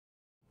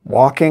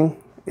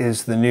Walking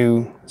is the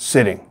new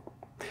sitting.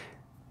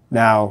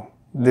 Now,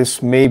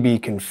 this may be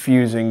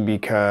confusing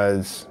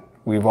because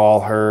we've all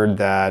heard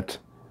that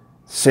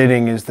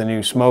sitting is the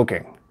new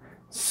smoking.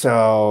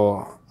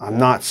 So I'm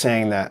not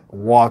saying that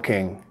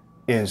walking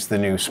is the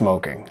new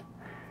smoking.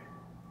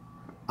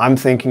 I'm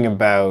thinking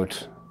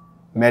about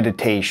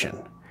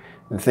meditation.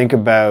 And think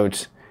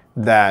about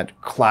that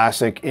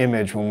classic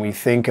image. When we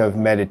think of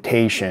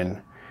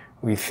meditation,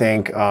 we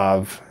think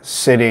of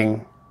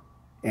sitting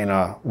in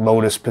a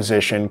lotus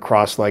position,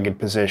 cross-legged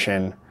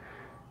position,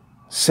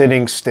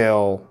 sitting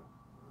still,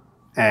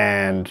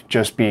 and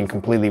just being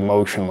completely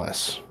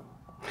motionless.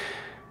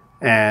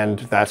 And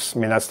that's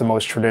the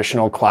most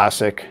traditional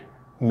classic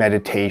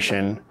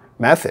meditation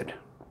method.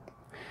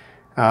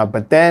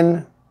 But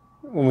then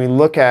when we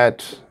look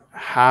at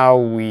how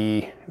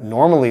we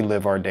normally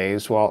live our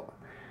days, well,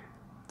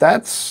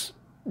 that's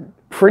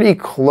pretty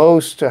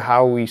close to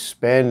how we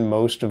spend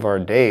most of our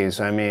days.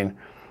 I mean,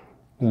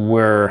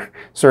 we're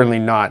certainly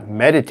not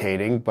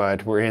meditating,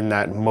 but we're in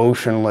that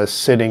motionless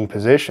sitting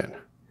position.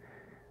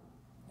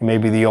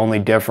 Maybe the only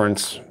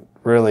difference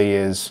really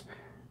is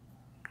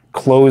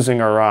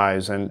closing our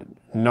eyes and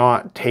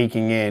not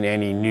taking in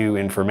any new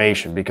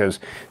information, because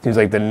it seems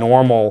like the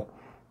normal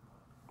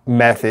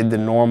method, the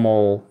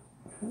normal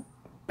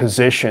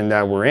position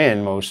that we're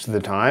in most of the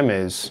time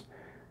is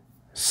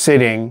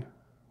sitting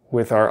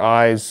with our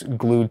eyes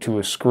glued to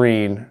a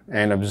screen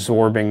and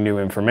absorbing new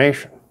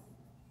information.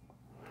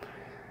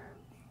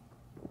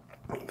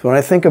 So when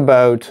I think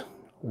about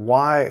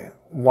why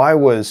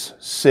was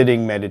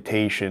sitting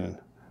meditation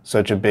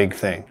such a big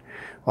thing?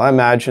 Well, I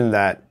imagine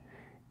that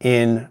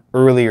in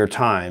earlier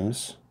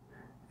times,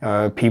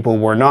 people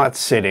were not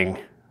sitting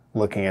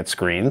looking at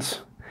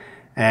screens.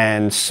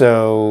 And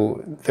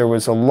so there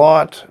was a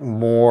lot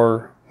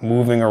more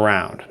moving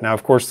around. Now,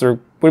 of course, there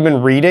would have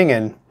been reading,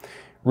 and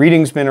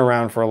reading's been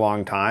around for a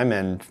long time,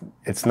 and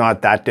it's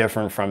not that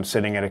different from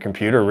sitting at a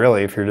computer,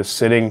 really. If you're just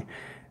sitting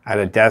at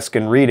a desk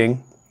and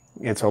reading,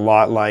 it's a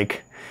lot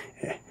like,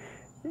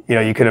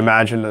 you could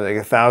imagine like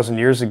 1,000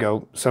 years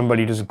ago,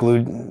 somebody just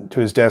glued to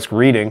his desk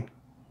reading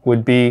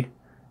would be,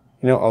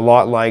 a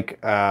lot like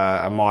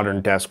a modern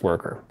desk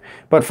worker.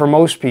 But for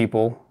most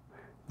people,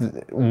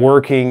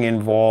 working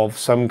involves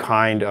some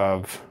kind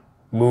of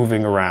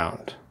moving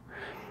around.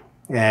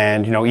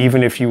 And,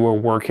 even if you were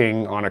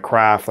working on a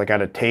craft, like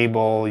at a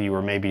table, you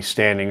were maybe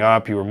standing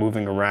up, you were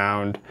moving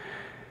around,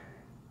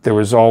 there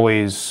was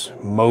always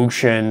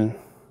motion.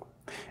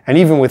 And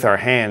even with our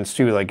hands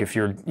too, like if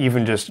you're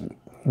even just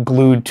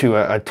glued to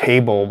a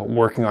table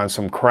working on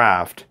some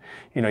craft,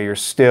 you're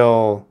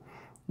still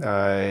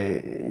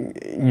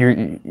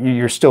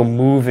you're still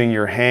moving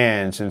your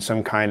hands in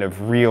some kind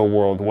of real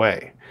world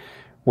way.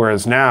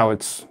 Whereas now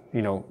it's,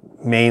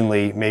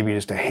 mainly maybe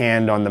just a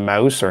hand on the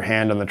mouse or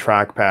hand on the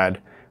trackpad,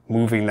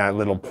 moving that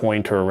little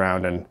pointer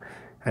around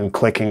and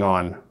clicking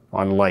on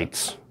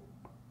lights.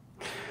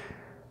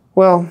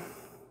 Well,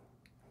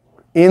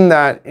 in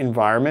that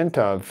environment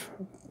of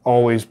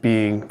always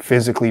being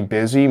physically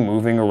busy,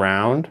 moving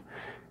around,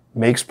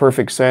 makes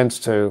perfect sense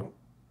to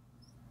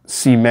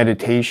see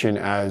meditation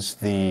as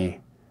the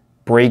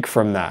break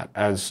from that,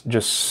 as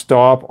just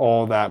stop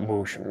all that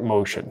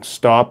motion,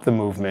 stop the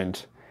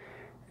movement,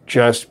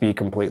 just be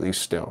completely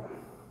still.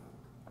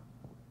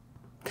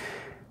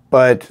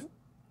 But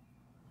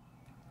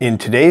in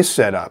today's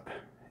setup,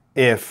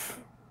 if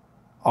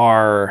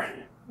our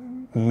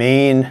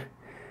main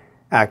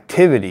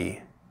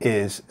activity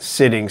is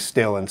sitting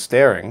still and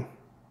staring,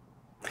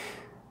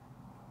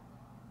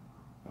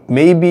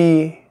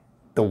 maybe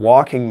the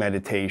walking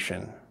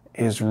meditation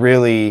is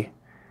really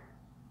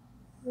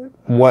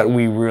what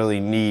we really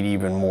need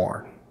even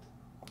more.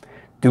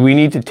 Do we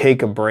need to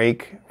take a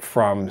break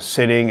from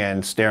sitting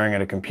and staring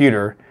at a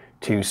computer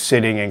to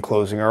sitting and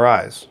closing our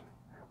eyes?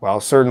 Well,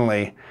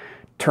 certainly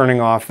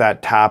turning off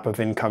that tap of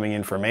incoming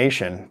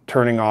information,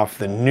 turning off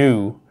the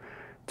new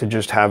to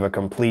just have a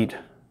complete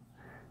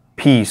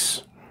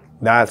peace,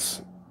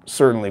 that's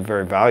certainly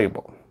very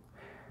valuable.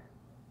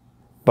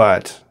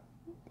 But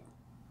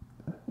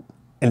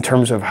in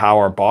terms of how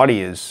our body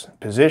is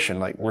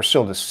positioned, like we're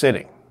still just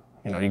sitting.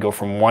 You go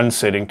from one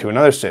sitting to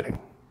another sitting.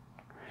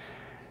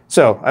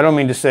 So I don't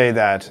mean to say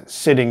that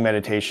sitting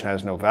meditation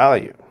has no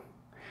value,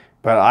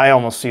 but I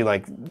almost see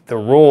like the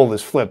role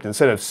is flipped.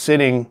 Instead of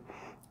sitting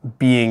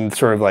being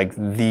sort of like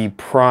the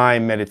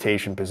prime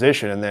meditation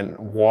position and then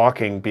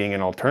walking being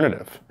an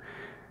alternative,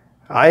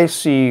 I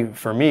see,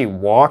 for me,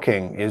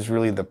 walking is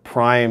really the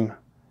prime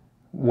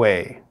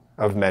way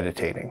of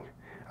meditating,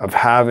 of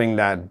having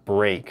that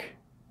break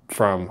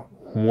from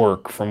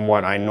work, from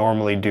what I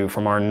normally do,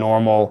 from our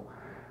normal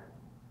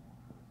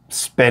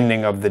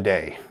spending of the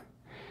day,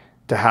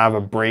 to have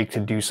a break to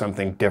do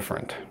something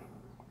different.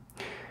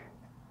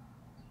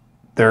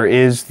 There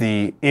is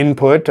the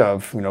input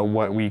of,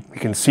 what we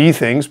can see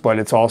things, but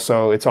it's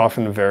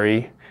often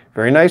very,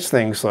 very nice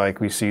things. Like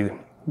we see,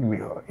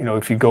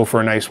 if you go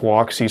for a nice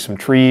walk, see some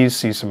trees,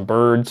 see some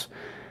birds,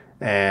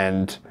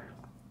 and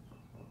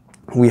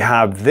we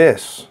have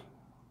this,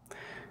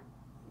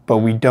 but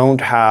we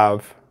don't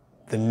have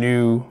the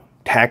new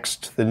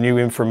text, the new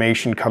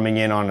information coming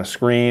in on a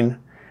screen.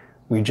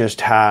 We just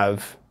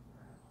have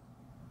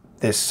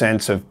this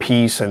sense of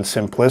peace and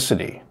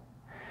simplicity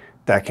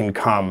that can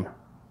come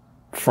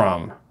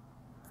from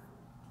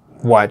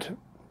what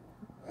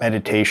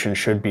meditation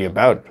should be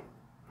about.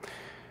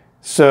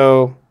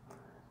 So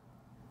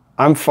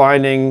I'm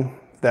finding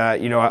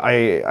that,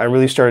 I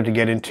really started to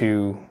get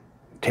into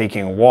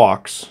taking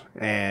walks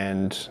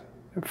and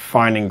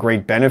finding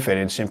great benefit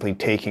in simply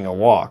taking a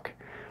walk.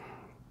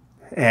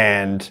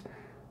 And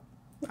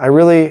I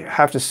really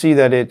have to see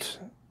that it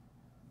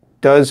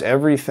does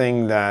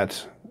everything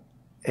that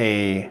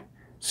a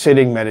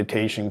sitting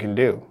meditation can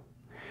do.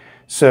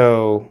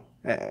 So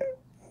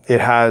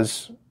it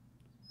has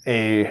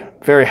a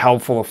very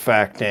helpful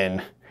effect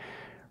in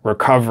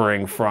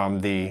recovering from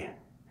the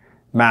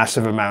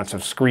massive amounts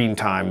of screen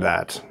time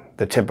that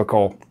the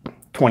typical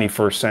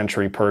 21st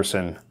century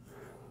person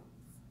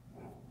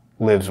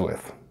lives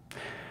with.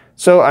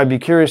 So I'd be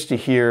curious to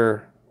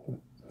hear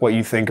what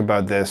you think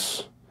about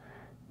this.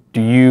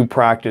 Do you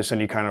practice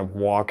any kind of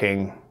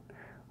walking,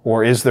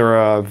 or is there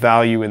a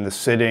value in the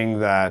sitting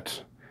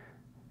that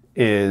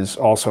is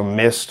also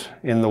missed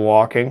in the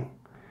walking?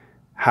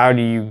 How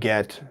do you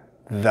get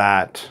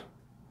that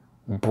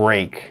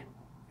break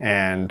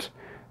and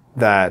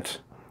that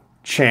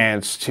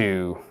chance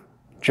to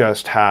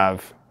just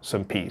have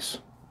some peace?